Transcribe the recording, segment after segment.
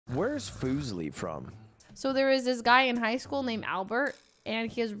Where's Fuslie from? So there was this guy in high school named Albert,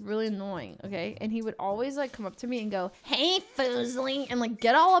 and he was really annoying, okay? And he would always like come up to me and go, "Hey, Fuslie," and like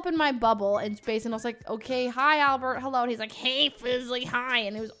get all up in my bubble and space. And I was like, "Okay, hi, Albert, hello." And he's like, "Hey, Fuslie, hi."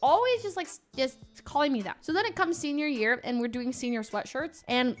 And it was always just like just calling me that. So then it comes senior year, and we're doing senior sweatshirts,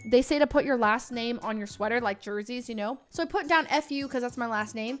 and they say to put your last name on your sweater, like jerseys, you know? So I put down FU because that's my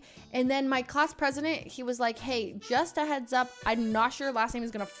last name. And then my class president, he was like, "Hey, just a heads up, I'm not sure your last name is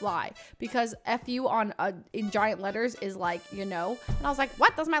gonna fly because FU on in giant letters is like, you know." And I was like,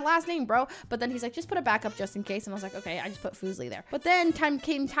 "What? That's my last name, bro." But then he's like, "Just put a backup just in case." And I was like, "Okay," I just put Fuslie there. But then time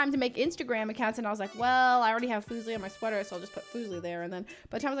to make Instagram accounts, and I was like, "Well, I already have Fuslie on my sweater, so I'll just put Fuslie there." And then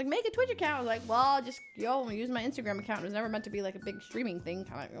by the time I was like, "Make a Twitch account," I was like, "Well, I'll just use my Instagram account." It was never meant to be like a big streaming thing,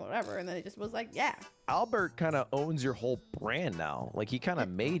 kind of whatever. And then it just was like, yeah. Albert kind of owns your whole brand now. Like he kind of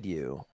made you.